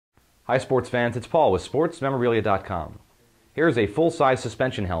Hi sports fans, it's Paul with SportsMemorabilia.com. Here is a full-size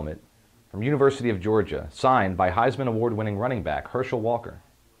suspension helmet from University of Georgia, signed by Heisman Award-winning running back Herschel Walker.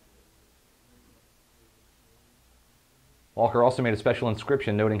 Walker also made a special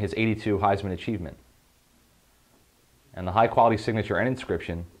inscription noting his 82 Heisman achievement. And the high-quality signature and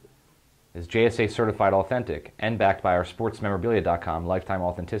inscription is JSA certified authentic and backed by our SportsMemorabilia.com lifetime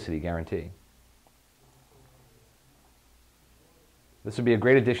authenticity guarantee. This would be a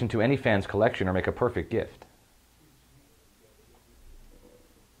great addition to any fan's collection or make a perfect gift.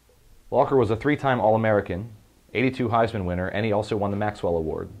 Walker was a 3-time All-American, 82 Heisman winner, and he also won the Maxwell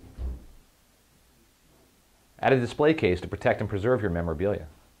Award. Add a display case to protect and preserve your memorabilia.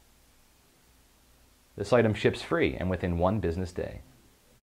 This item ships free and within 1 business day.